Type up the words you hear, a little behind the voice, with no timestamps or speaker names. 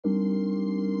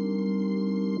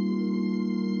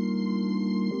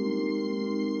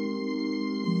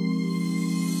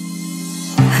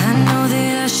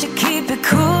I should keep it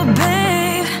cool,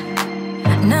 babe.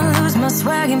 Not lose my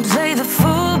swag and play the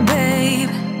fool,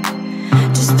 babe.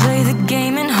 Just play the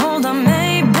game and hold on,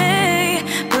 maybe.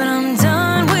 But I'm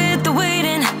done with the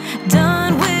waiting,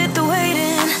 done with the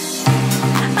waiting.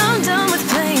 I'm done with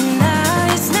playing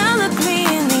nice. Now look me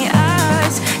in the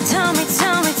eyes. Tell me,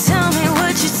 tell me, tell me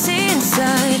what you see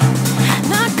inside.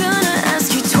 Not gonna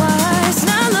ask you twice.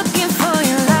 Not looking for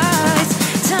your lies.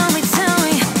 Tell me,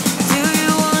 do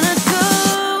you wanna go?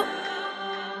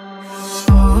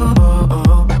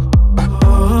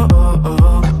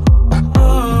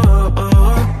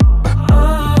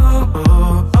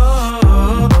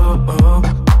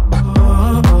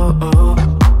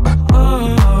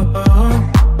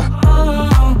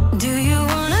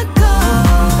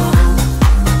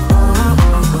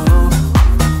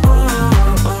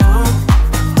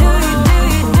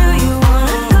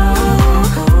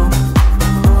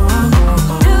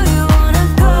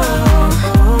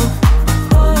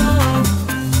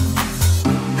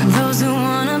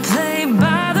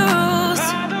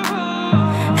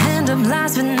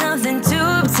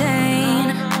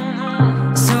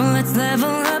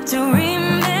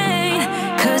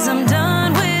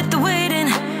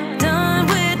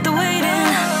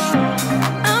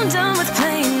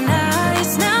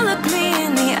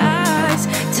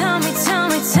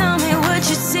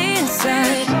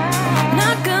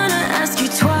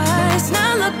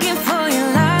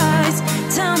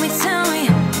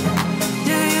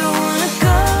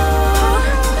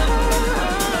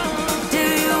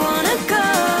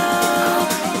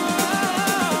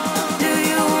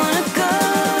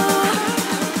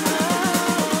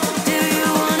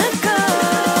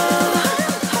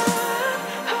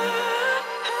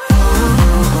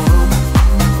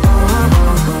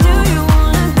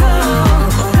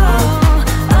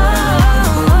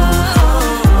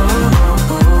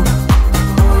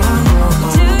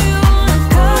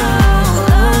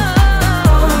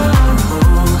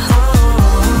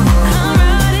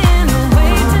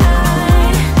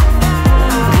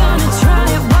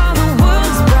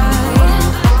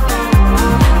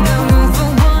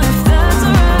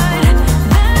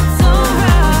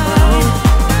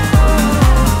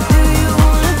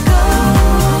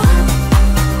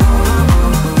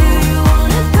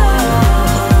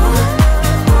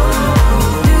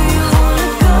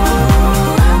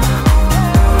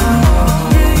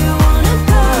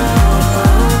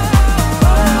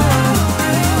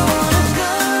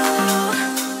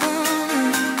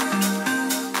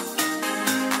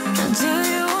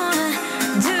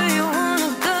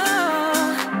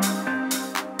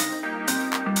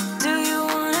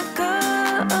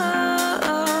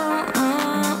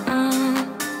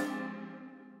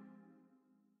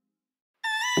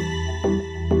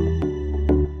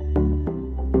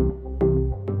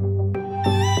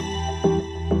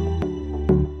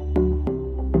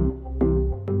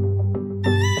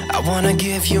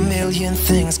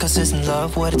 Things, 'cause isn't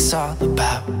love what it's all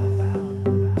about?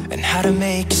 And how to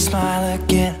make you smile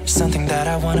again, something that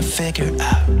I wanna figure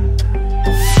out.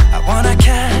 I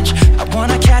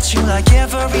wanna catch you like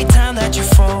every time that you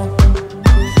fall.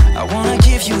 I wanna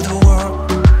give you the world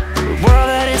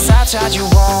that is outside your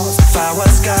walls. If I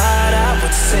was God, I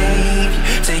would save you,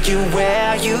 take you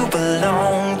where you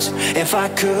belong. If I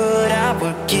could, I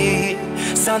would give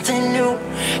something new,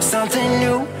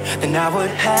 then I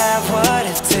would have what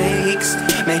it takes.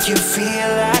 Make you feel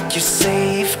like you're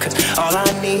safe, 'cause all I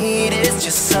need is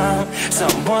just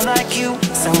someone like you,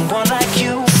 someone like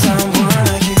you, someone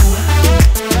like you.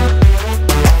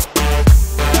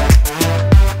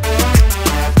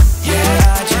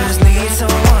 Yeah, I just need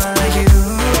someone like you,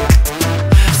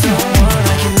 someone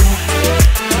like you.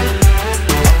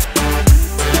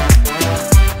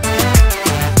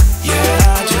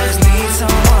 Yeah, I just need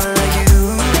someone like you,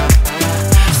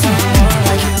 someone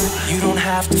like you. You don't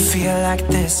have to feel like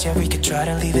this, yeah, we could try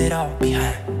to leave it all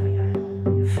behind.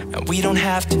 And we don't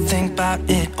have to think about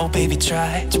it, oh baby,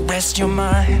 try to rest your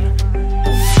mind.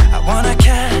 I wanna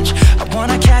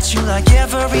catch you like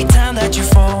every time that you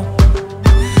fall.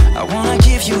 I wanna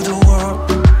give you the world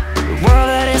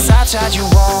that is outside your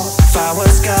wall. If I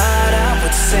was God, I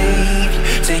would save you,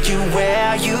 take you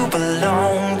where you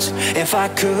belong. If I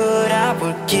could, I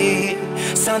would give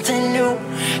something new,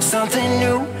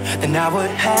 then I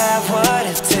would have what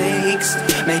it takes.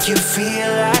 Make you feel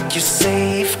like you're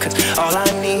safe, 'cause all I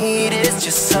need is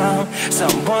just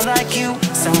someone like you,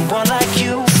 someone like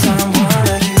you, someone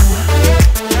like you.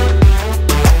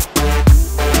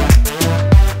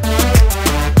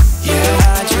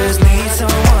 Yeah, I just need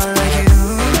someone like you,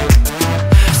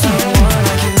 someone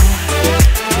like you.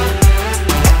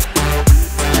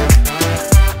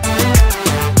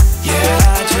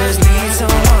 Yeah, I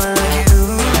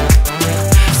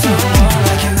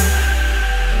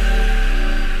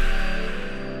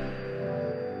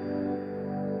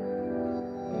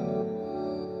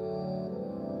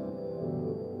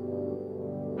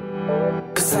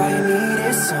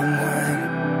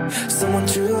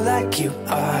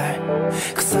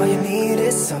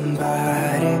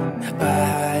somebody,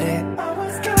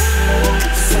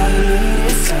 all you need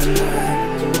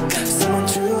is someone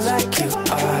true like you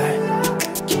are.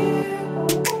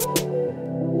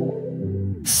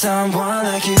 Someone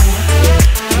like you.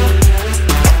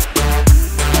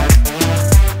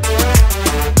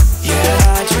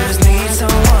 Yeah, I just need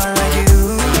someone like you.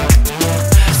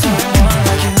 Someone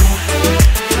like you.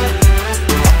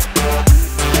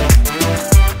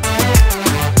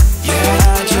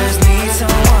 Yeah, I just need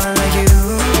someone like you.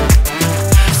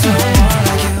 Someone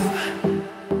like you.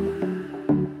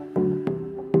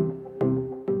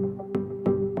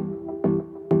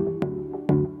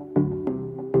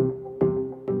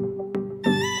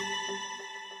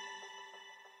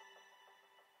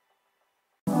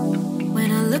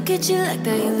 Look at you like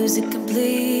that, you lose it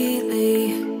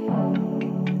completely.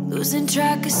 Losing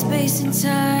track of space and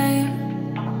time.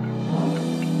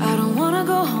 I don't wanna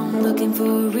go home looking for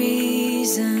a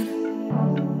reason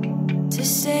to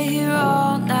stay here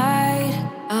all night.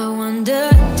 I wonder,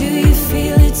 do you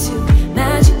feel it too?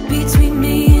 Magic between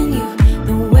me and you,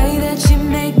 the way that you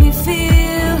make me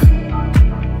feel.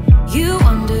 You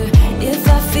wonder if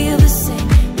I feel the same,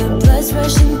 the blood's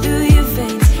rushing through your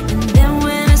veins. And then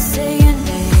when I say your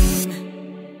name,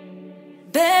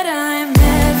 bet I'm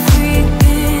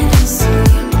everything you see.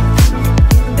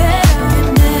 Bet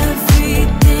I'm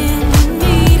everything you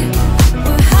need.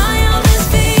 We're high on this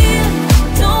feeling,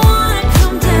 don't wanna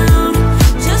come down.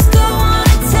 Just go on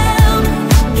and tell me,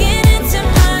 get into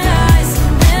my eyes.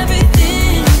 I'm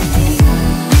everything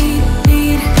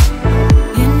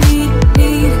you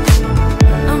need.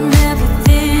 I'm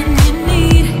everything you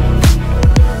need.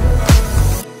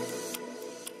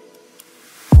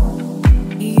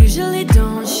 You usually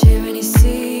don't share any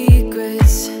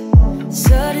secrets.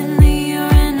 Suddenly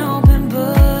you're an open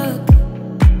book.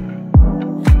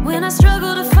 When I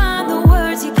struggle to find the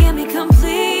words, you get me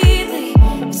completely.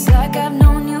 It's like I've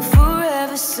known you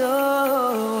forever. So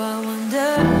I wonder,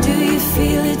 do you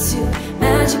feel it too?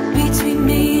 Magic between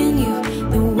me and you,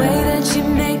 the way that you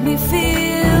make me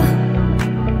feel.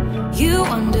 You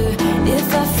wonder if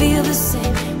I feel the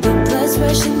same, the blood's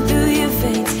rushing through your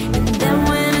veins. And then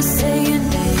when I say your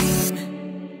name,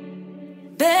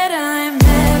 bet I'm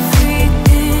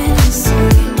everything you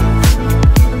see.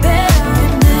 Bet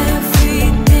I'm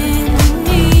everything you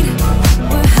need.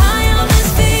 We're high on this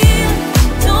feeling,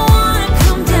 don't wanna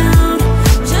come down.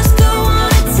 Just go on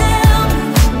and tell me,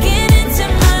 get into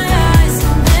my eyes.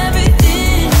 I'm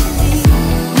everything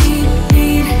you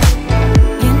need.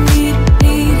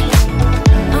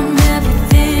 I'm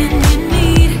everything you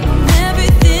need. I'm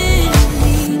everything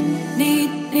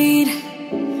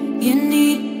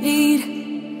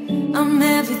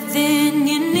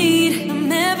you need.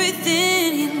 I'm everything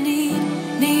you need. I'm everything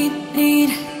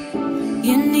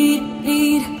you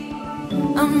need.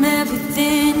 I'm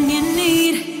everything you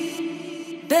need.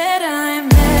 Bet I'm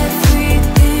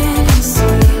everything you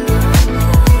see.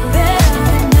 Bet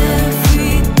I'm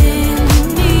everything you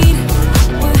need.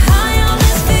 We're high on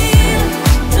this feeling,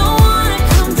 don't wanna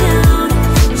come down.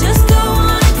 Just go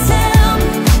on and tell me,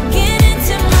 get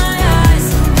into my eyes.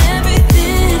 I'm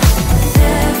everything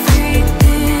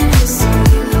you see.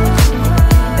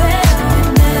 Bet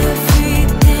I'm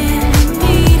everything you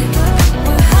need.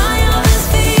 We're high on this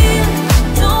feeling,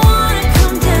 don't wanna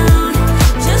come down.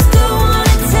 Just go on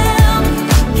and tell me,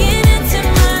 get into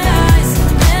my eyes.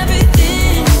 I'm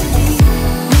everything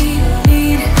you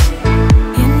need.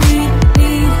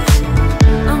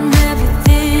 I'm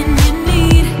everything you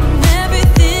need. I'm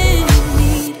everything you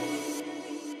need.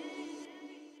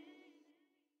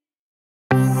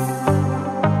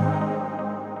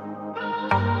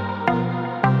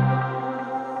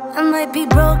 I might be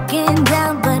broken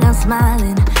down, but I'm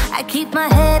smiling. I keep my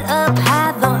head up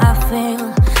high, though I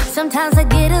fail. Sometimes I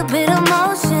get a bit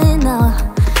emotional,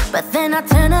 but then I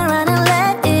turn around and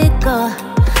let it go.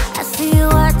 I see you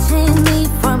watching me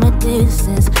from a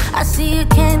distance. I see you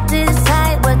can't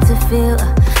decide what to feel.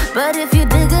 But if you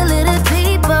dig a little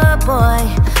deeper, boy,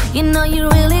 you know you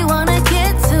really wanna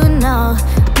get to know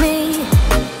me.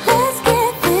 Let's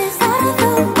get this out of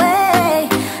the way.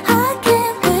 I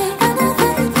can't wait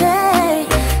another day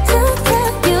to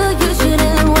tell you you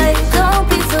shouldn't wait. Don't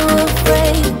be so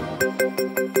afraid.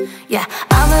 Yeah,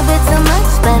 I'm a bit too much,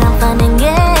 but I'm fun and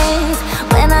games.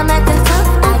 When I'm acting tough,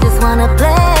 I just wanna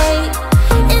play.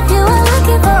 If you are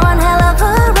looking for one hell of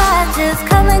a ride, just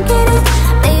come and get it.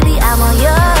 Baby, I'm all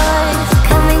yours.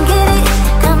 Come and get it,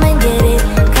 come and get it,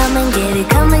 come and get it,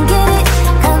 come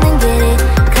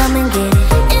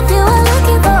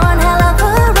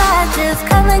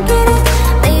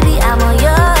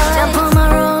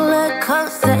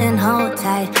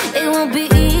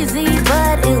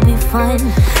on.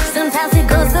 Sometimes it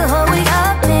goes the whole way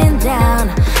up and down.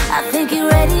 I think you're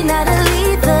ready now to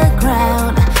leave the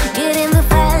ground. Get in the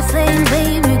fast lane,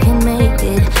 babe, you can make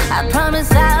it. I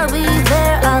promise I'll be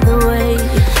there all the way.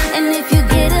 And if you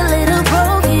get a little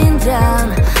broken down,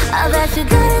 all that you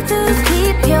gotta do is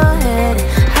keep your head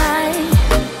high.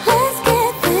 Let's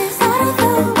get this out of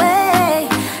the way.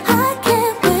 I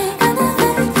can't wait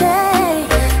another day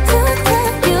to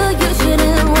tell you you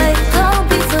shouldn't wait. Don't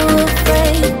be so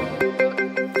afraid.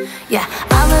 Yeah,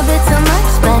 I'm a bit too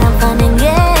much, but I'm fun and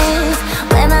games.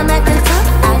 When I'm acting tough,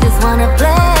 I just wanna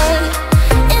play.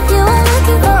 If you are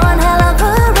looking for one hell of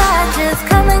a ride, just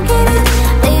come and get it.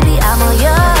 Baby, I'm all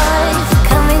yours.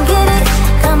 Come and get it,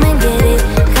 come and get it,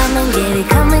 come and get it,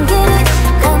 come and get it,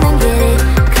 come and get it,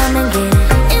 come and get it.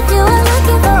 If you are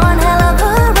looking for one hell of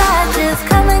a ride, just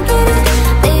come and get it.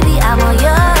 Baby, I'm all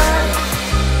yours.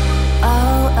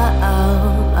 Oh, oh, oh,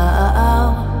 oh,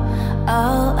 oh, oh,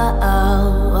 oh, oh,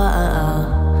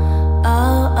 oh,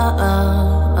 oh, oh,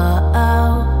 oh,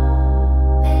 oh.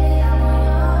 Baby, I'm all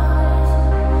yours.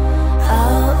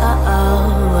 Oh, oh, oh,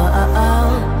 oh,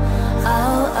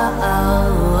 oh, oh, oh,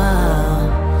 oh,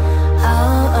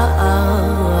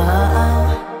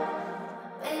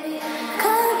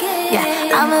 oh, yeah,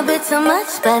 I'm a bit too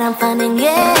much, but I'm fun and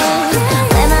games.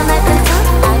 When I'm at the top,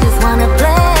 I just wanna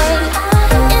play.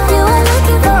 If you are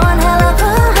looking for one hell of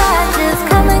a ride, just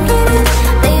come and get it.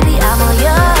 Baby, I'm all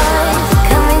yours.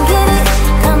 Come and get it,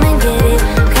 come and get it,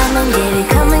 come and get it,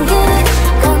 come and get it,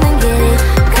 come and get it,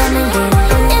 come and get it.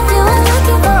 If you are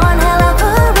looking for one hell of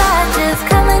a ride, just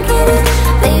come and get it.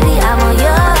 Baby, I'm all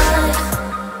yours.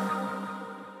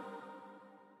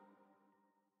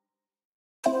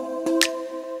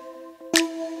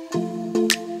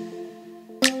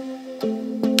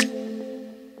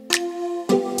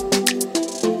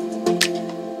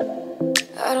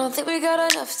 I don't think we got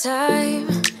enough time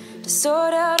to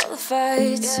sort out all the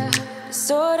fights, to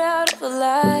sort out all the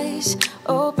lies.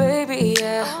 Oh baby,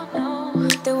 yeah.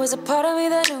 There was a part of me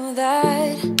that knew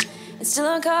that, and still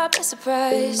I'm caught by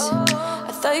surprise.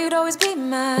 I thought you'd always be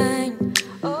mine.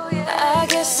 I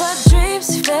guess our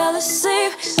dreams fell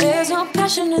asleep. There's no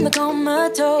passion in the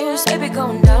comatose. Baby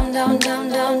going down, down, down,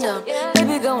 down, down.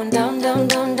 Baby going down, down,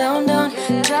 down, down, down.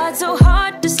 Tried so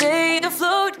hard to stay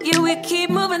afloat. Yeah, we keep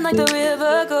moving like the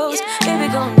river goes. Baby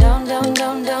going down, down,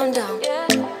 down, down, down.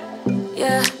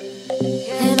 Yeah.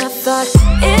 And I thought,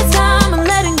 it's time I'm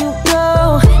letting you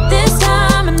go. This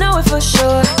time I know it for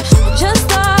sure. Just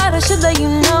thought I should let you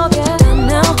know. Yeah,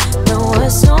 now, no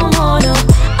words no more, no.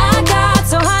 I got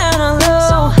so high on a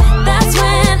low. That's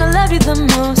when I love you the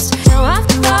most. Now I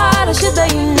thought I should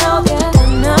let you know. Yeah,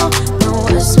 now, no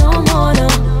words no more, no.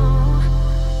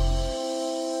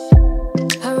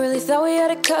 I really thought we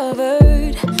had it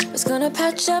covered. Was gonna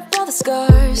patch up all the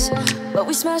scars, but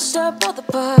we smashed up all the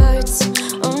parts.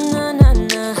 Oh na na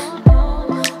na.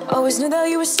 Always knew that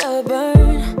you were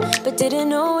stubborn, but didn't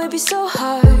know it'd be so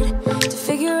hard to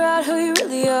figure out who you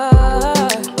really are.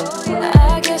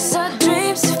 I guess our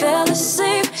dreams fell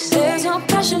asleep. There's no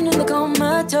passion in the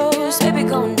comatose. Baby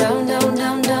going down, down,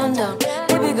 down, down, down.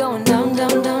 Baby going down,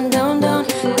 down, down, down, down.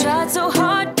 Tried so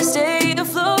hard to stay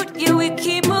afloat. Yeah, we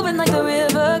keep moving like the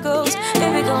river goes.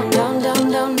 Baby going down, down,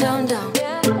 down, down, down.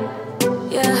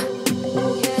 Yeah.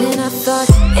 And I thought,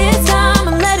 it's time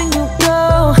I'm letting you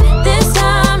go. This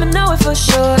time I know it for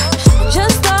sure.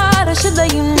 Just thought I should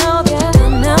let you know. Yeah,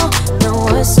 now, no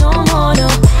words no more, no.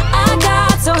 I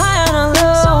got so high on a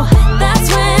low. That's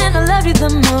when I love you the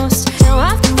most. Now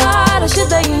I thought I should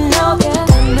let you know. Yeah,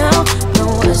 now, no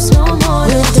words no more.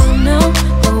 We're done now,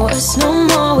 no words no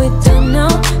more. We're done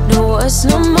now, no words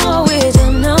no more. We're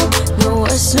done now, no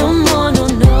words no more, no,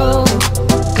 no.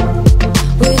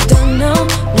 We're done now,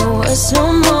 no words no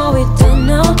more. We're done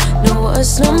now, no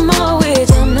words no more. We're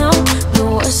done now, no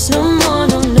words no more,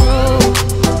 no, no.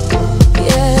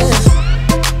 Yeah.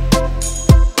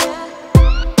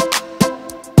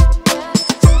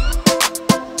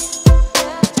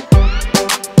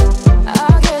 I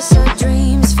guess our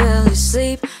dreams fell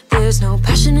asleep. There's no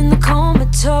passion in the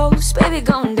comatose. Baby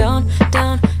going down,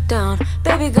 down, down.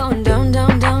 Baby going down,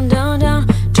 down, down, down, down.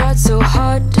 Tried so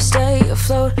hard to stay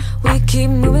afloat. We keep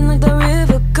moving like the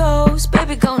river goes.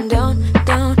 Baby going down,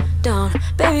 down, down.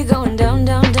 Baby going down,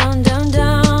 down, down, down,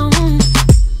 down.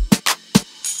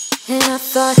 And I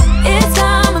thought, it's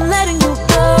time I'm letting you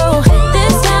go.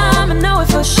 This time I know it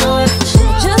for sure.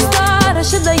 Just thought I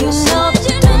should let you know.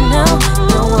 And now,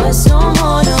 no words no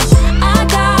more, no. I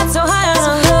got so high on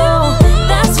a low.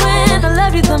 That's when I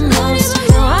love you the most.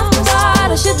 Now I thought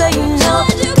I should let you know.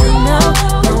 And now,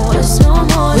 no words no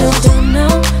more, no. We're done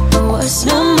now, no words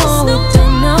no more. We're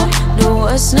done now, no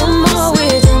words no more.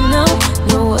 We're done now.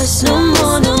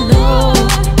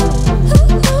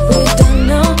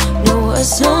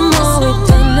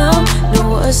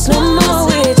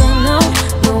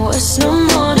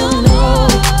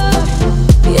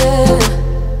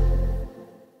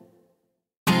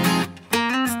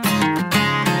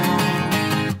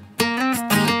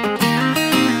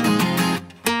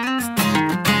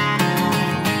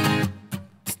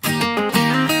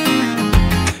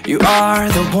 are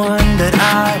the one that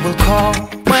I will call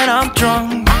when I'm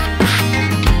drunk.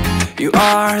 You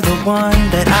are the one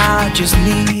that I just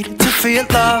need to feel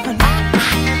loving.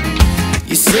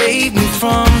 You saved me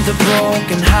from the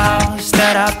broken house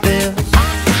that I built.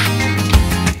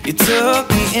 You took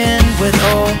me in with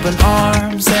open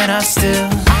arms, and I still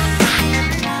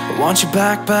want you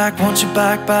back, back, want you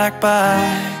back, back,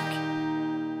 back.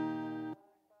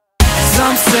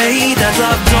 Some say that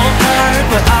love don't hurt,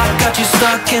 but I've got you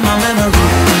stuck in my memory.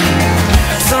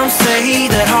 Some say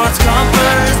that hearts come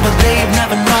first, but they've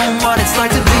never known what it's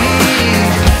like to be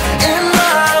in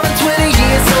love at 20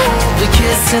 years old. We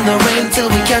kiss in the rain till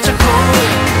we catch a cold.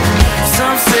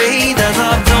 Some say that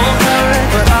love don't hurt,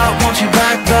 but I want you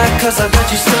back, back, cause I got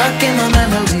you stuck in my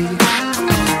memory.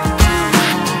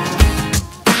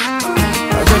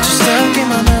 I got you stuck in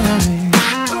my memory.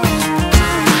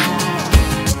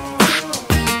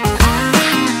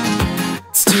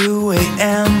 It's 2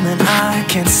 a.m. and I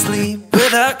can't sleep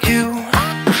without you.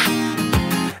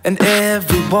 And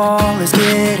every wall is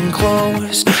getting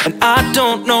close, and I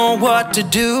don't know what to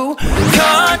do.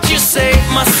 Can't you save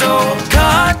my soul?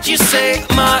 Can't you save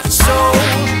my soul?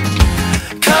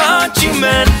 Can't you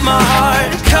mend my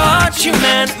heart? Can't you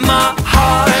mend my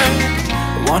heart?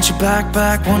 I want you back,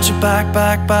 back, want you back,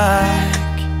 back, back.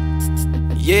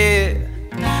 Yeah,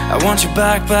 I want you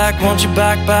back, back, want you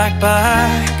back, back,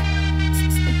 back.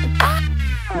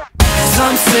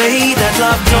 Some say that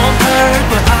love don't hurt,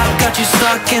 but I've got you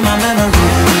stuck in my memory.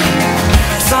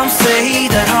 Some say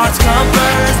that hearts come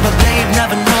first, but they've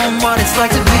never known what it's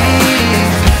like to be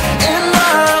in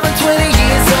love at 20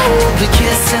 years old. We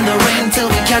kiss in the rain till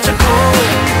we catch a cold.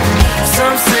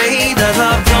 Some say that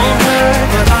love don't hurt,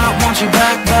 but I want you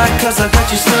back, back, cause I got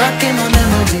you stuck in my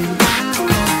memory.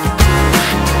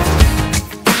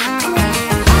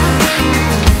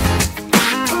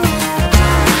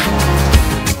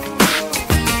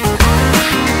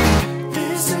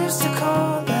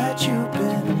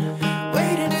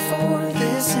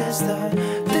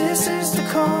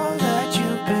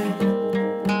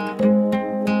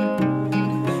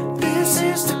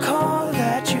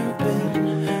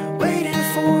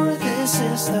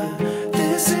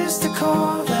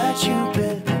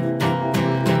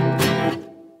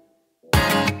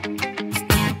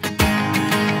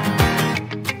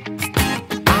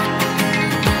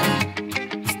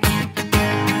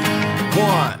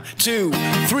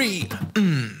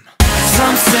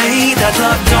 Some say that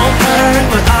love don't hurt,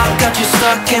 but I've got you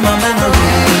stuck in my memory.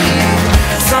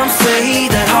 Some say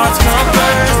that hearts come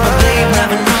first, but they've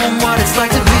never known what it's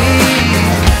like to be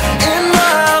in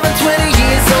love at 20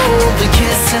 years old. We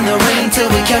kiss in the rain till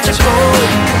we catch a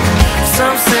cold.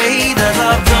 Some say that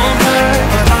love don't hurt,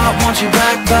 but I want you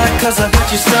back, back, cause I got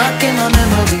you stuck in my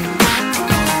memory.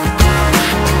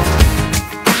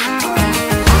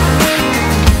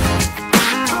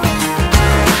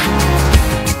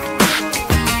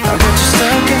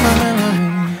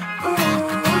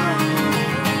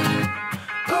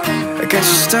 Got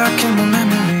you stuck in my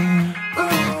memory.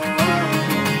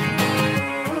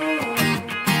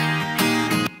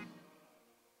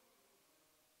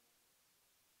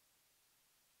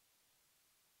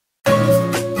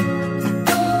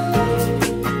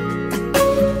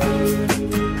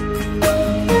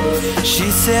 She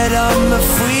said I'm a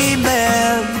free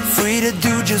man, free to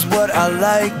do just what I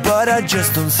like, but I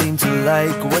just don't seem to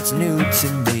like what's new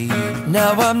to me.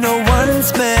 Now I'm no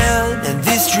one's man, and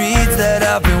these streets that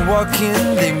I've been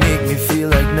walking, they make me feel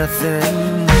like nothing.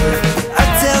 I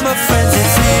tell my friends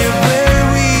it's here where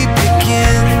we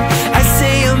begin. I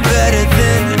say I'm better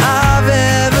than I've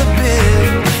ever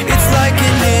been. It's like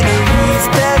an inner roof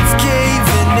that's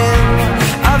caving in.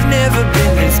 I've never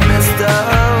been this messed up.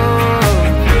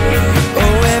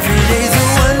 Oh, every day's a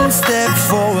one step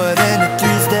forward and a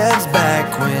 3 steps back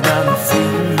when I'm a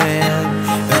free man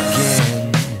again.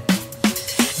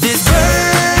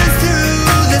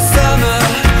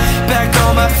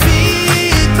 My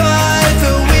feet by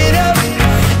the window.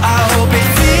 I hope it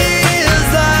feels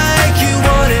like you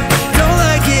want it. Don't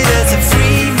like it as a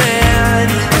free man.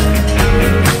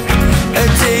 A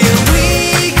day, a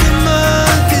week, a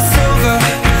month is over.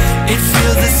 It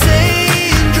feels the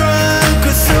same, drunk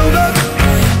or sober.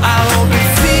 I hope it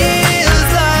feels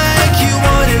like you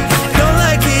want it. Don't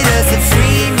like it as a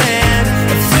free man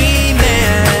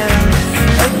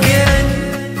again.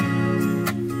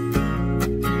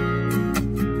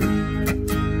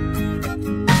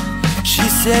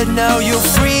 Said now you're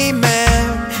free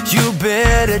man, you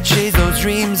better chase those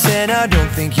dreams, and I don't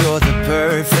think you're the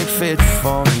perfect fit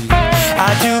for me.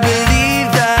 I do believe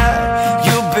that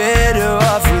you're better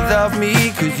off without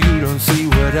me, cause you don't see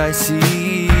what I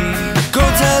see. Go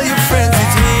tell your friends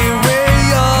it's here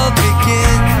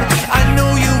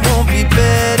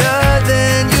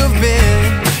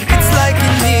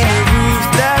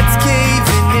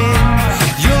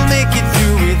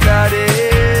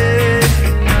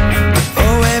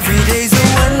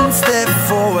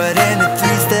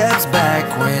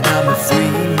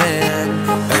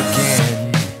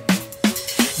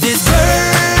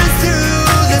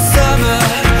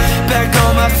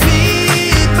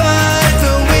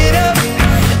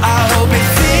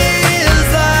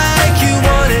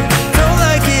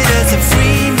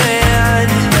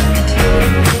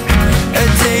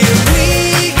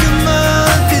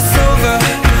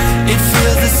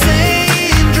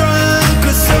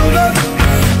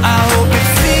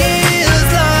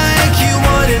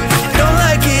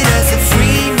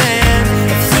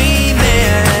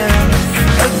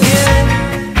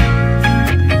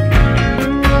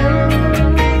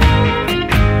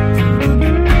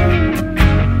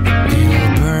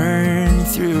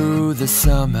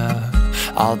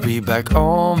be back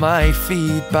on my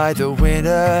feet by the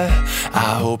winter.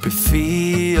 I hope it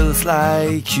feels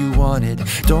like you want it,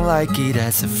 don't like it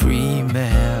as a free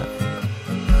man.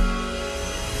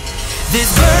 This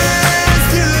burns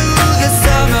through the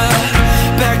summer,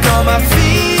 back on my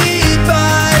feet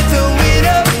by the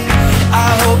winter. I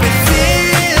hope it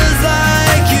feels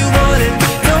like you want it,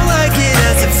 don't like it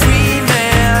as a free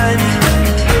man.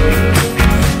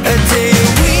 A day, a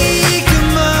week, a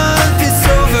month is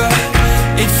over,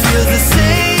 it feels the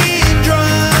same,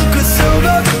 drunk or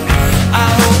sober. I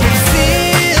hope it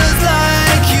feels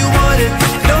like you want it,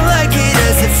 don't like it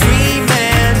as a free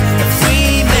man, a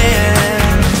free man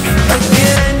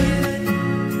again.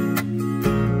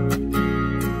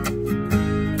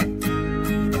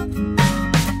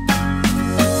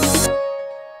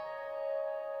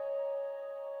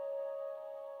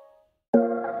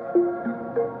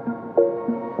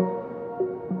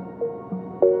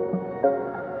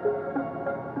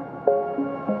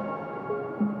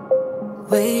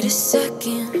 Wait a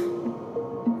second,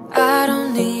 I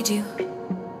don't need you.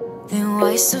 Then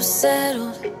why so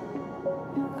settled?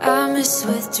 I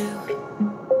withdrew.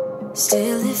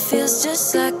 Still it feels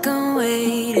just like I'm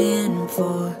waiting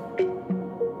for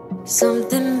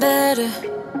something better.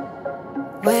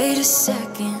 Wait a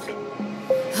second,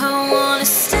 I wanna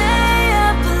stay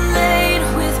up late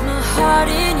with my heart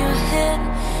in your head.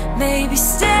 Maybe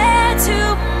stare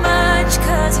too much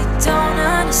cause you don't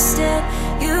understand.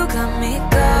 You got me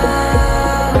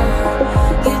gone.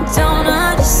 You don't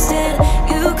understand.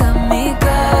 You got me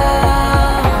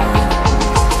gone.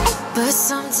 But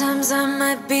sometimes I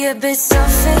might be a bit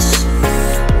selfish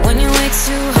when you're way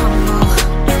too humble.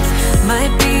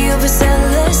 Might be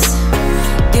overzealous,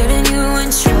 getting you in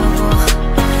trouble.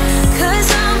 Cause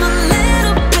I'm a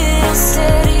little bit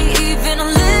unsteady, even a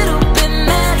little bit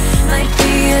mad. Might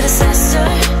be a disaster,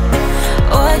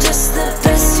 or just the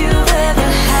best you've ever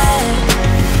had.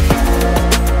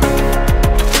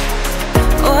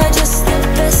 Or just the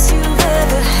best you've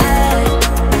ever had.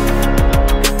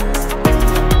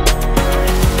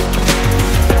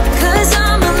 Cause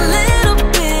I'm a little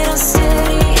bit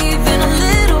unsteady, even a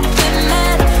little bit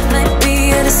mad. Might be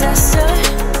a disaster.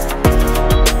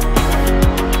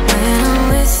 When I'm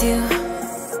with you,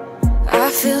 I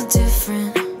feel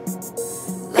different,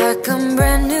 like I'm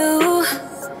brand new,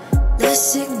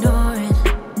 less ignoring.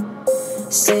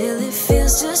 Still it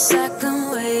feels just like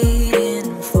I'm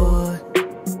waiting for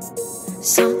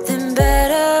something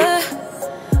better.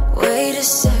 Wait a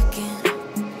second,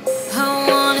 I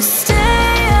wanna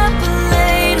stay up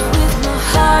late with my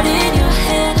heart in your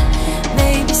head.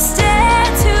 Maybe stare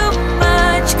too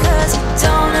much cause you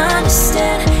don't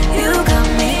understand. You got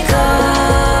me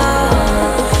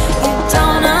gone. You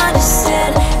don't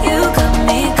understand. You got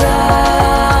me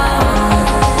gone.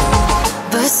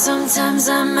 But sometimes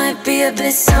I might be a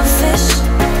bit selfish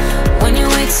when you're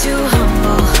way too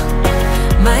humble.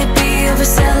 Might be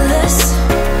overzealous,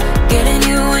 getting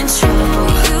you in trouble.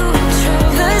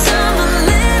 Cause I'm a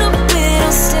little bit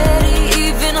unsteady,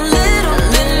 even a little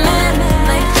bit mad.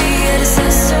 Might be a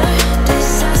disaster,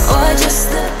 or just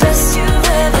the best you've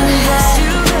ever had.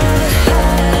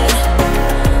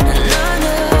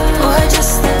 Or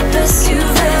just the best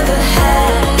you've ever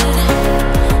had.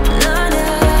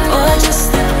 Or just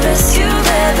the best you've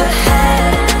ever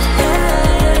had.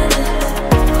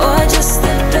 Or just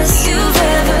the best you've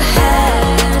ever had.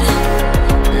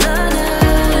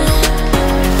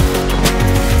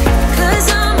 Cause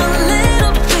I'm a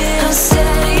little bit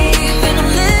unsteady, even a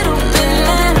little bit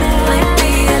mad. Might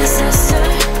be a disaster,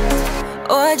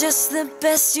 or just the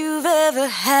best you've ever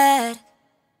had.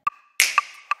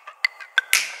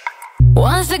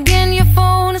 Once again your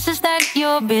phone says that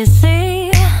you're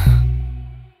busy,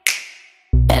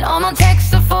 and all my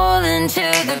texts are falling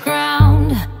to the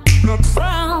ground.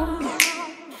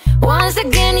 Once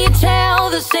again you tell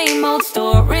the same old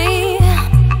story,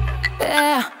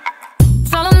 yeah,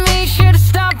 telling me should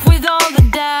stop with all the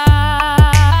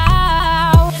doubt.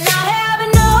 Not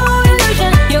having no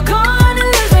illusion, you're gonna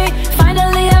lose me.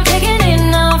 Finally I've taken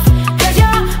enough, cause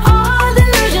you're all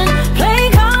delusion,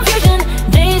 playing confusion.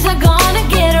 Days are gonna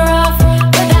get rough,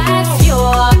 but that's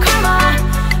your karma,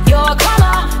 your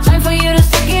karma. Time for you to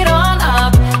suck it on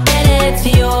up, and it's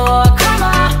your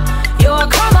karma, your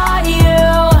karma.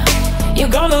 You're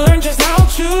gonna learn just how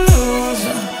to lose.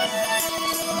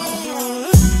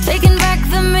 Taking back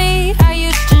the me I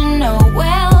used to know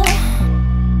well,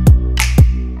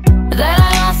 that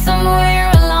I lost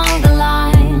somewhere along the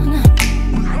line.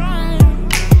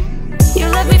 You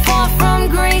let me fall from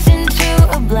grace into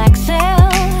a black cell,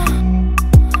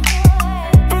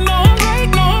 but now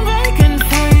I'm breaking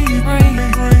free.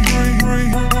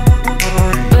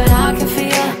 But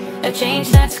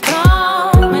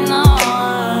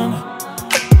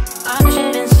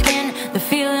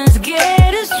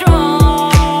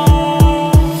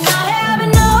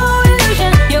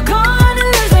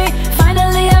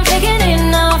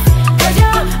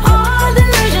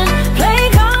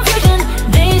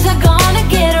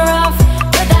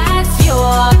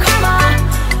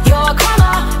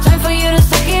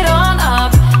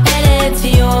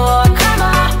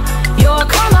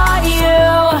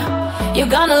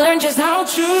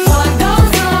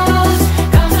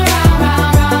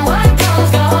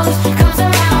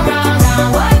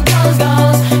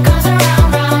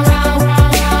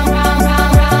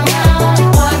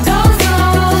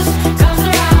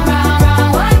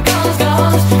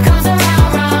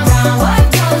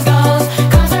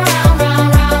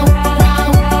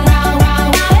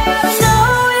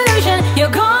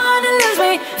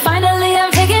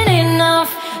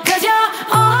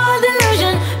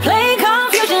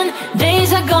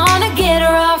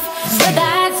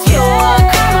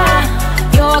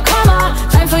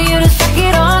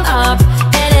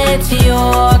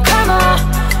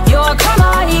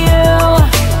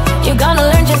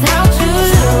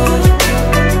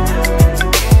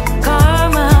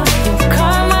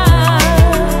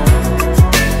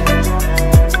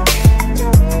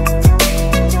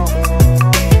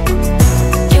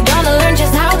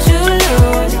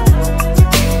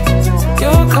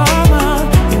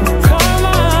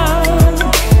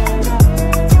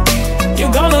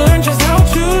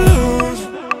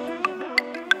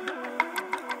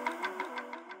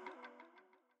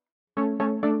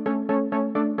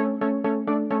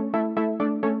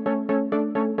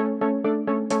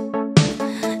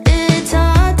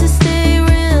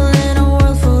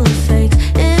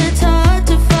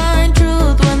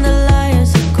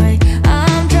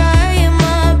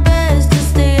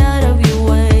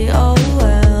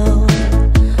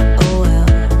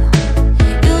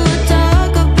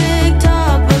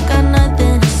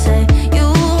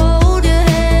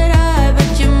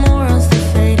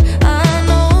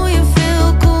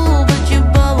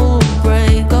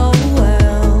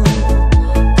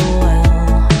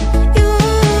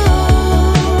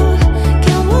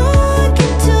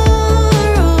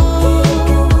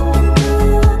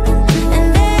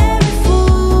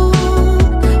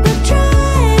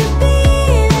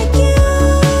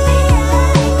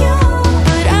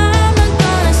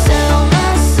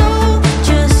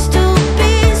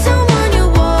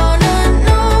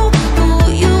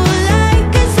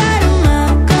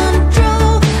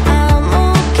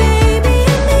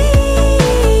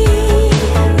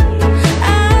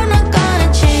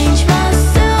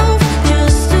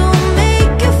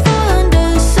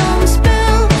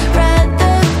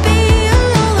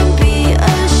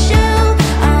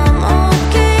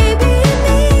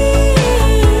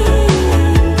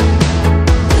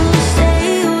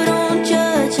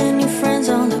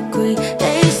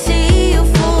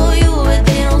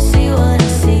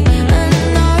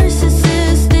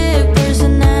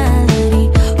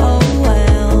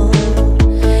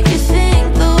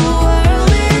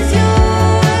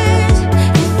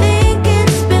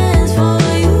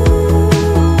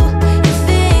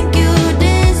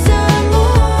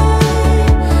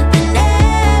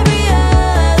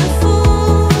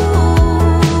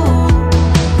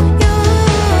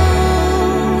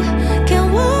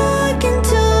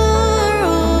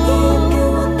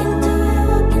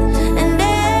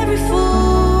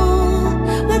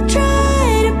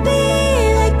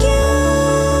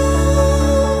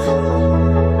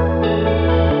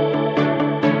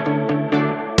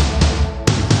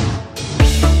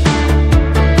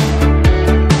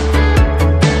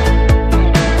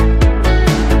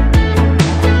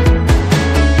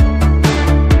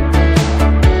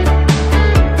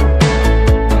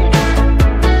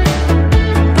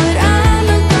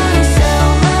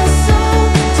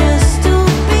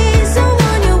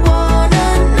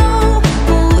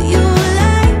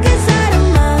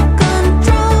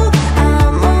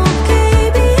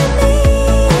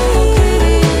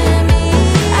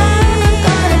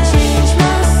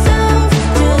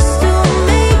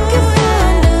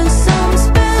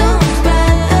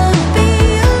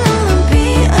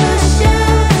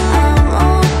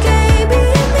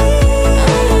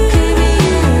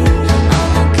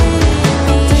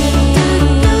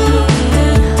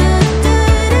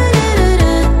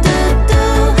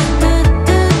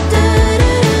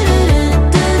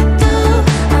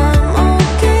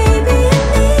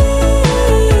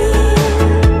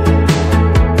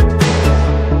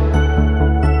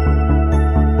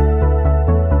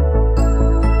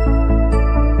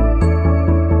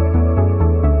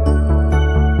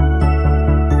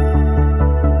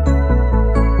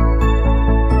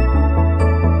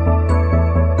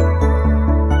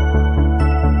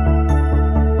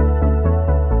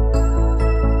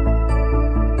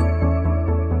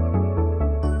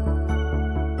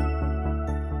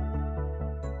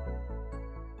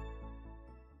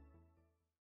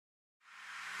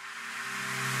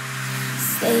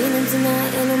Staying in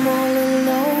tonight and I'm all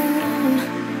alone.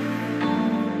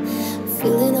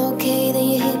 Feeling okay, then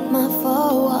you hit my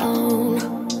phone.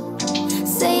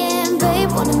 Saying,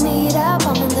 babe, wanna meet up.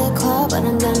 I'm in the club, but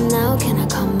I'm done now. Can I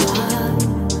come up?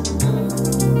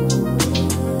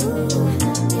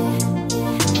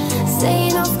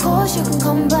 Saying, of course you can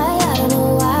come by. I don't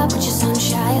know why, but you're so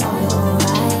shy. Oh, you're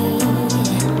alright.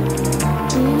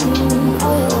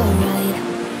 Oh, you're alright.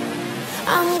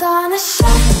 I'm gonna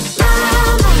shut my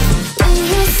mouth when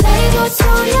you say what's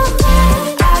on your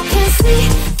mind. I can see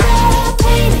the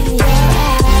pain in your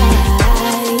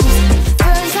eyes.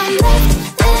 First I'm left,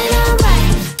 then I'm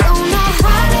right. Don't know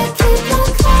how to keep my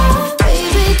calm.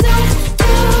 Baby, don't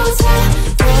you tell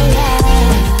your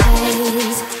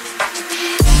lies.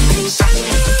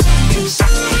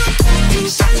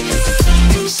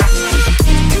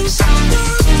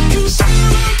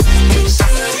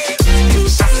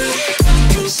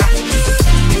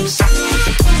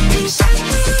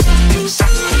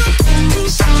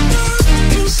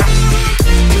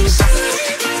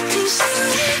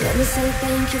 Let me say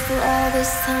thank you for all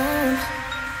this time,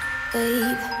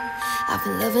 babe. I've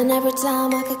been loving every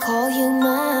time I could call you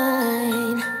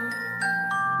mine.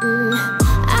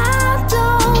 I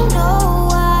don't know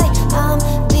why I'm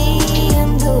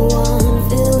being the one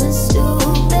feeling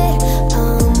stupid.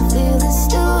 I'm feeling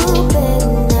stupid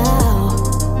now.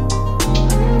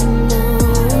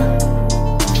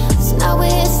 So now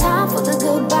it's time for the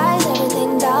goodbyes.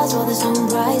 Everything dies for the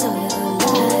sunrise. Oh, you're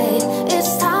alive.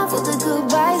 It's time for the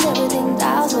goodbyes. Everything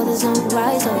dies for the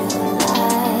sunrise. Oh, you're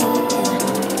alive.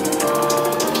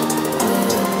 Oh,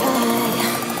 you're alive.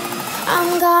 I'm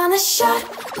gonna shut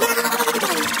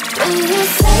when you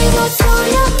say what's on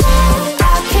your mind. I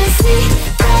can see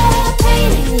the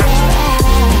pain in your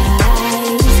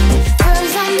eyes.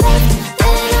 First I'm left,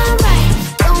 then I'm right.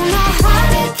 Don't know how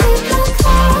to keep my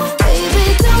calm. Baby,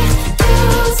 don't you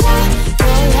tell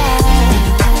your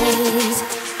lies.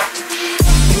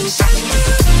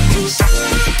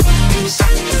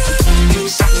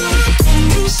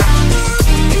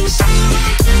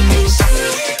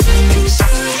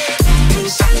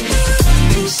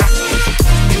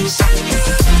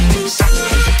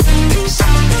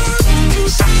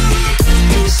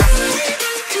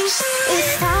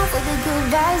 It's time for the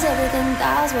goodbyes. Everything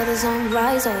dies where the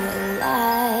sunrise. Oh, you're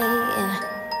alive.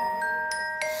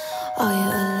 Oh,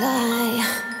 you're alive.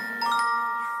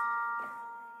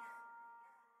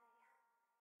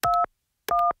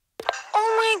 Oh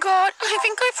my god, I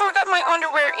think I forgot my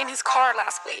underwear in his car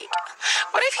last week.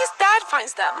 What if his dad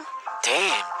finds them?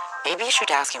 Damn, maybe you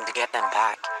should ask him to get them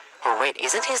back. Or wait,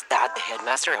 isn't his dad the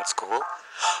headmaster at school?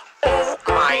 Oh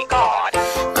my god.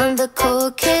 I'm the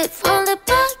cool kid from the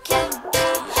pocket.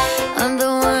 I'm the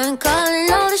one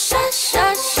calling all the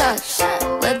shots.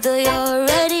 Whether you're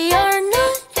ready or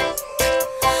not,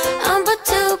 I'm about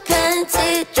to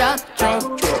panty drop.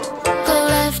 Go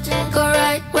left, go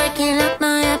right, working up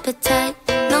my appetite.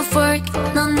 No fork,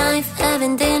 no knife,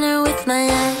 having dinner with my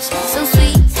eyes. So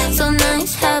sweet, so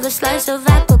nice, have a slice of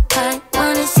apple pie.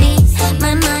 Wanna see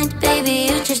my mind, baby,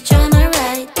 you just join my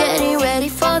ride. Getting ready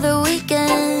for the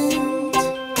weekend,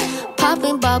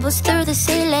 popping bubbles through the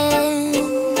ceiling.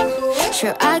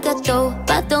 Sure, I got dough,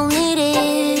 but don't need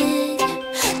it,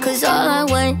 'cause all I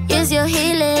want is your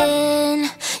healing.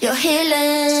 Your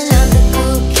healing. I'm the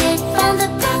cool kid from the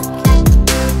block.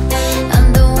 I'm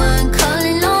the one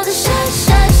calling all the shots.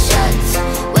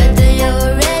 Whether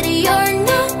you're ready or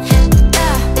not,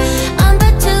 I'm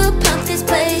about to pump this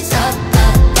place up.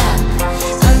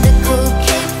 I'm the cool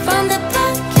kid from the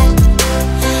block.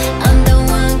 I'm the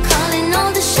one calling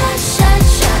all the shots.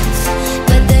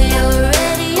 Whether you're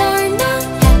ready or not,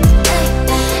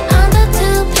 I'm about to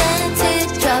panty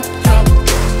drop.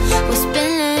 We're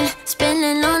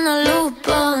spinning on a loop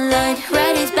all night.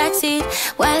 Ride his backseat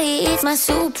while he eats my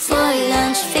soup for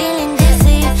lunch. Feeling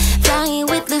dizzy, flying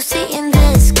with Lucy in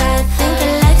the sky. Think he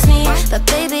likes me, but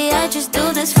baby, I just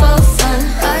do this for fun.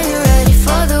 Are you ready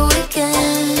for the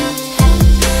weekend?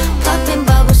 Popping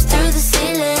bubbles through the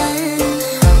ceiling.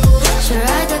 Sure,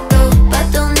 I got dough, but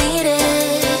don't need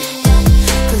it,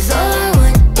 'cause all I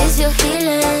want is your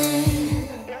healing.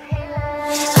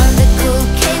 I'm the cool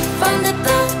kid from the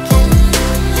block.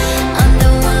 I'm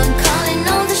the one calling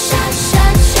all the shots.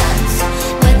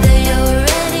 Whether you're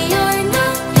ready or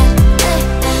not,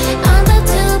 I'm about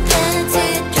to panty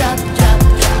drop.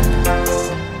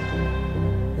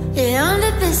 Yeah, I'm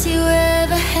the best you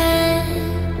ever had,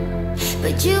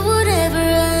 but you would ever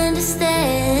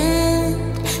understand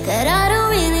that I don't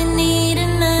really need a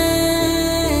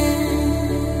man.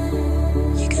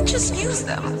 You can just use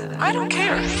them. I don't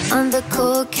care. I'm the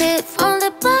cool kid from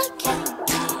the block.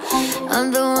 I'm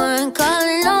the one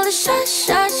calling all the shots,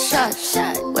 shots, shots,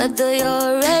 shots. Whether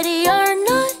you're ready or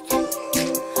not,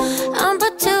 I'm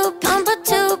but two panties.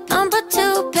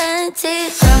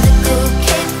 From the cool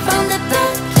kid from the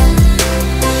back,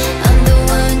 I'm the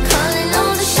one calling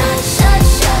all the shots, shots,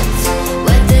 shots.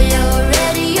 Whether you're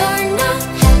ready or not,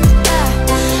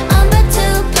 I'm but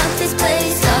two panties,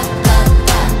 place up, up,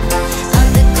 up. I'm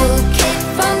the cool kid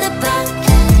from the back,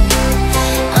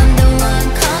 I'm the one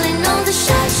calling all the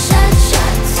shots, shots,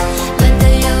 shots.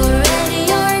 Whether you're ready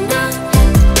or not,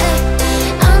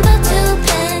 I'm but two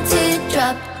panties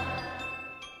drop.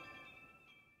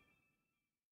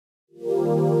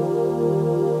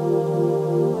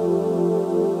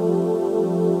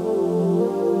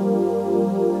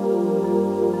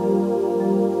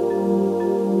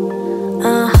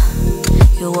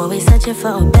 You always searching for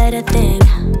a better thing,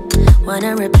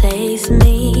 wanna replace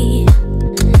me.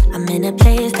 I'm in a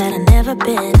place that I've never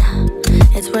been,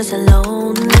 it's worse than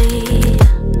lonely.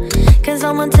 Cause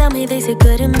someone tell me they see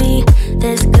good in me,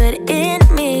 there's good in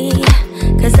me.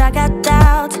 Cause I got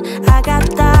doubts, I got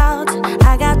doubts,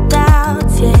 I got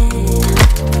doubts, yeah.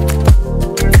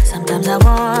 Sometimes I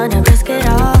wanna risk it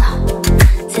all,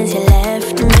 since you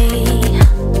left me.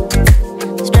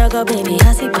 Struggle, baby,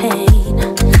 I see pain,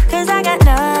 cause I got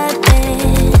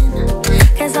nothing.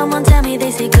 Cause someone tell me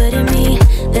they see good in me,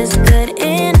 there's good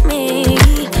in me.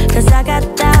 Cause I got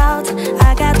doubts,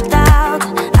 I got doubts,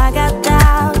 I got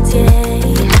doubts, yeah.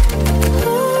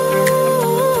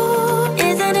 Ooh,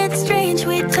 isn't it strange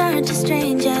we turn to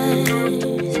strangers?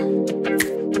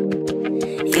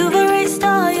 You've erased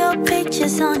all your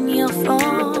pictures on your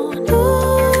phone.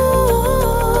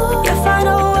 Ooh, your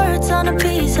final words on a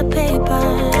piece of paper.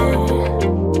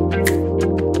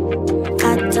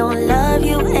 I don't love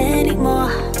you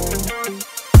anymore.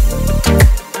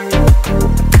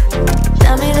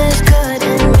 Tell me there's good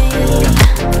in me,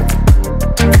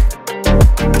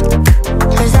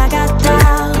 cause I got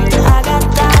doubts, I got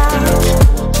doubts.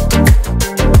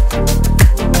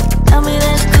 Tell me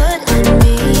there's good in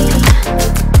me,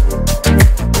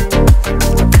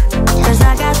 cause I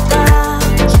got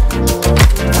doubts.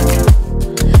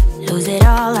 Lose it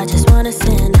all, I just wanna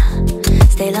sin,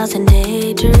 stay lost in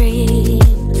daydreams.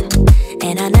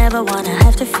 And I never wanna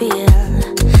have to fear,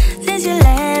 since you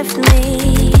left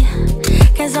me.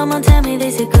 Cause someone tell me they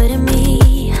see good in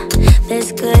me,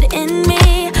 there's good in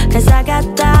me. Cause I got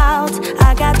doubts,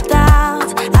 I got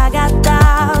doubts, I got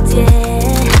doubts, yeah.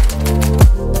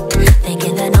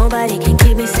 Thinking that nobody can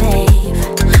keep me safe,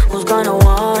 who's gonna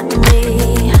want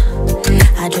me?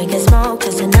 I drink and smoke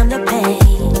just to numb the pain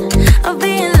of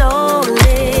being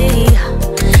lonely.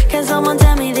 Cause someone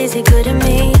tell me they see good in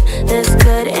me, there's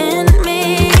good in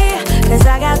me. Cause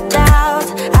I got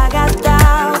doubts, I got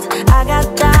doubts, I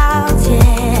got doubts,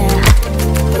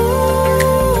 yeah.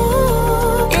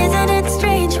 Ooh, isn't it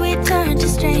strange we turn to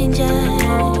strangers?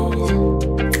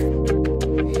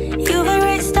 You've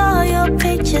erased all your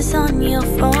pictures on your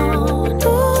phone.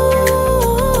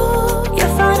 Ooh, your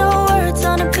final words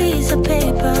on a piece of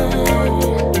paper.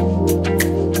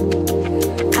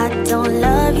 I don't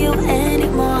love you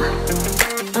anymore.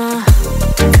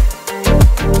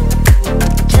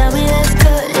 Tell me there's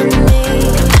good in me,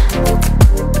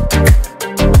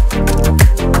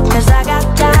 cause I got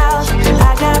doubts,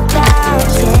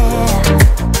 yeah.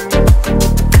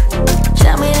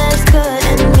 Tell me there's good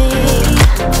in me,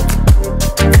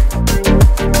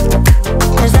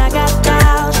 cause I got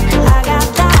doubts,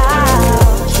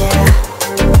 yeah.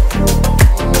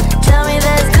 Tell me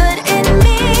there's good in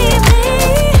me,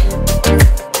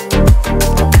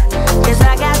 cause I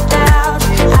got doubts,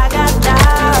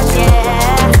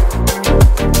 yeah.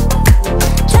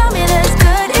 Tell me there's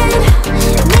good in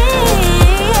me,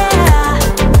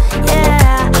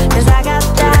 yeah, cause I got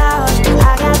doubts,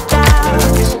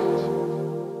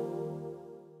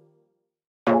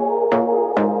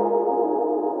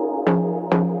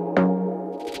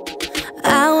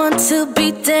 I want to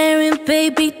be there and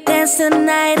baby dance the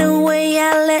night away.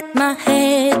 I let my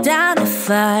head down if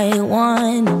I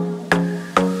won.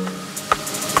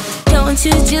 Don't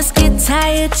you just get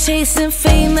tired chasing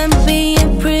fame and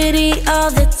being pretty all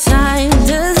the time?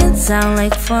 Doesn't sound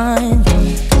like fun.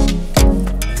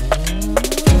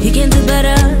 You can do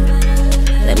better,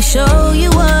 let me show you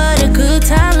what a good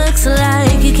time looks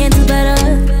like. You can do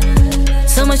better,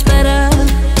 so much better.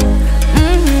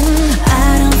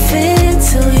 I don't fit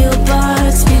into your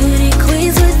box, beauty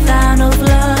queens without no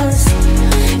flaws.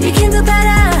 You can do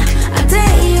better, I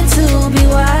dare you to be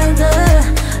wilder.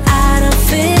 I don't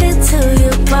fit into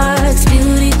your box,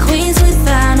 beauty queens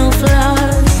without no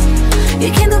flaws.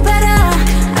 You can do better,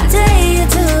 I dare you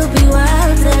to be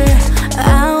wilder. I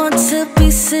want to be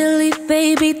silly,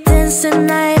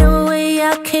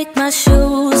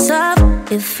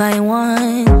 find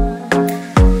one.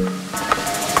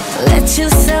 Let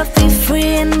yourself be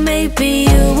free and maybe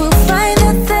you will find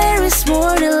that there is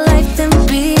more to life than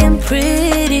being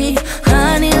pretty.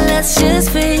 Honey, let's just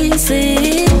face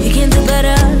it, you can do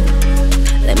better.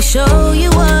 Let me show you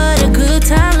what a good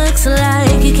time looks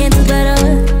like. You can do better,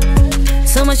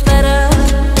 so much better.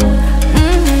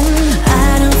 I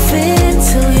don't fit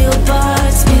into your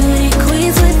box. Beauty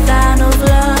queens without no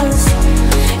flaws.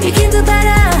 You can do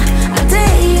better, I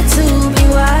dare you to be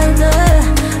wilder.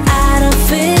 I don't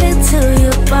fit into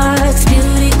your box.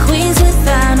 Beauty queens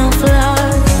without no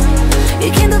flaws.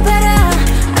 You can do better,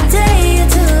 I dare you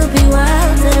to be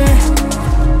wilder.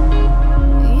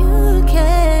 You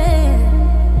can.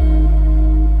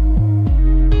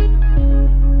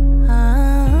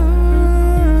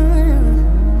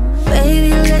 Baby,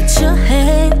 let your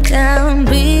head down,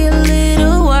 be a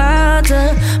little wilder.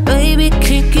 Baby,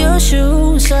 kick your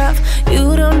shoes off,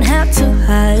 you don't have to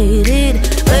hide it.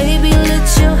 Baby, let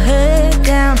your head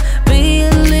down, be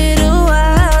a little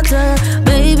wilder.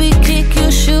 Baby, kick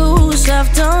your shoes off,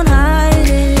 don't hide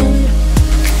it.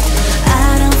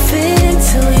 I don't fit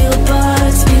into your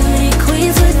box. Beauty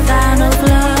queens without no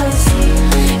flaws.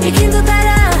 You can do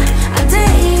better, I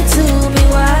dare you to be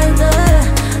wilder.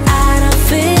 I don't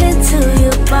fit into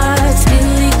your box.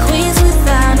 Beauty queens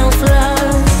without no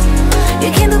flaws.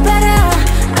 You can do better,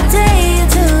 I dare you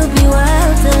to be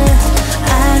wilder.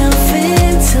 I don't fit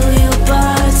into your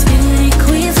box. Beauty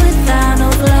queens without no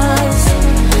flaws.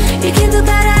 You can do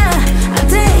better, I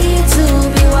dare you to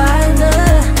be wilder.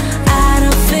 I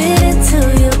don't fit into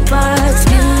your box.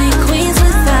 Beauty queens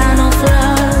without no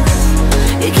flaws.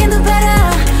 You can do better,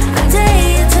 I dare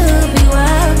you to be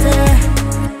wilder.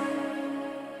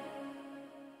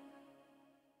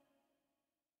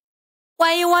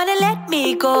 Why you wanna let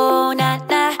me go now?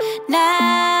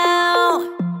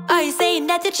 Are you saying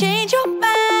that to change your mind?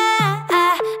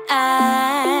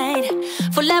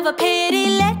 For love or pity,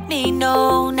 let me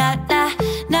know now.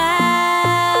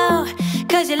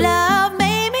 Cause your love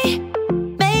made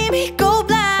me go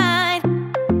blind.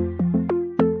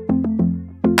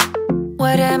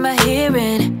 What am I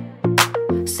hearing?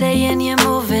 Saying you're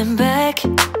moving back.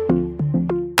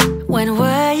 When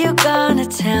were you gonna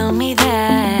tell me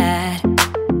that?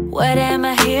 What am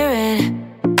I hearing?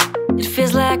 It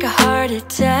feels like a heart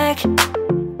attack.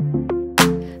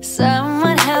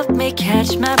 Someone help me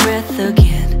catch my breath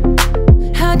again.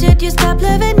 How did you stop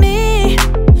loving me?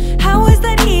 How is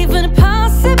that even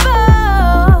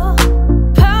possible?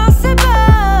 Possible?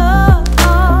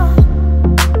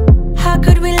 How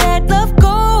could we let love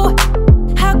go?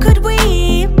 How could we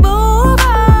move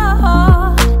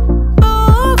on?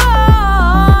 Move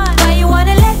on. Why you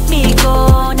wanna let me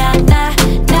go now?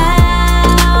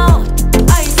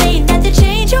 Are you saying that to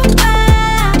change your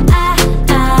mind?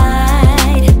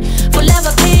 For love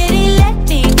or pity, let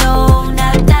me know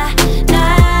now.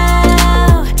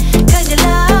 Cause your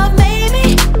love made me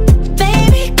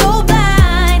go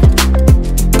blind.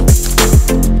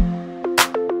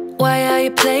 Why are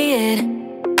you playing?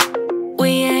 We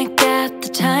ain't got the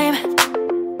time.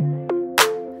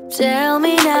 Tell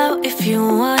me now if you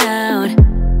want out.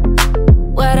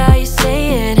 What are you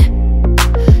saying?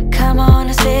 Come on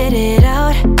and spit it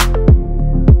out.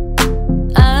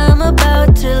 I'm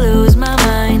about to lose my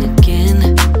mind again.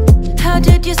 How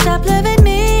did you stop loving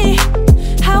me?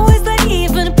 How is that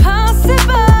even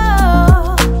possible?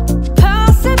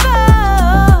 Possible?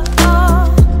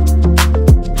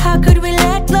 How could we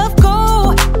let love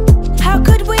go? How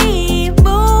could we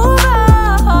move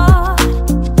on?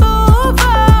 Move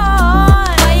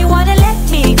on. Why you wanna let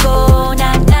me go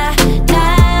now?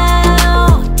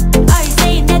 Are you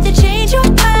saying that to change your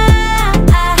mind?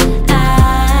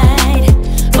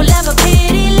 For love or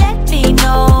pity, let me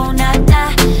know now.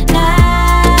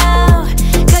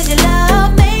 Cause your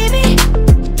love made me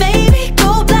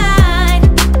go blind.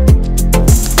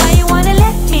 Why you wanna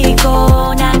let me go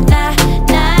now?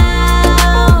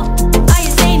 Are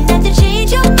you saying that to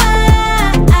change your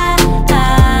mind?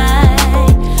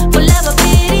 For love or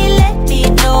pity, let me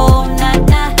know now.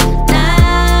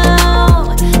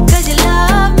 Cause your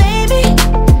love made me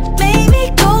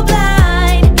go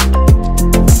blind.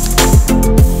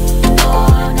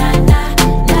 Oh, na na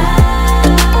na.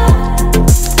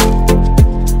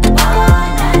 Oh,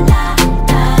 na na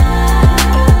na.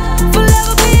 For love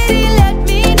or pity, let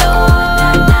me know.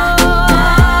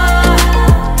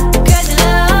 Cause your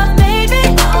love made me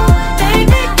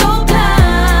go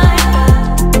blind.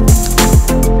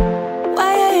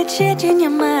 Why are you changing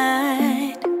your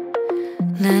mind?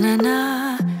 Na na na,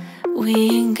 we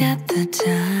ain't got the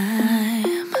time.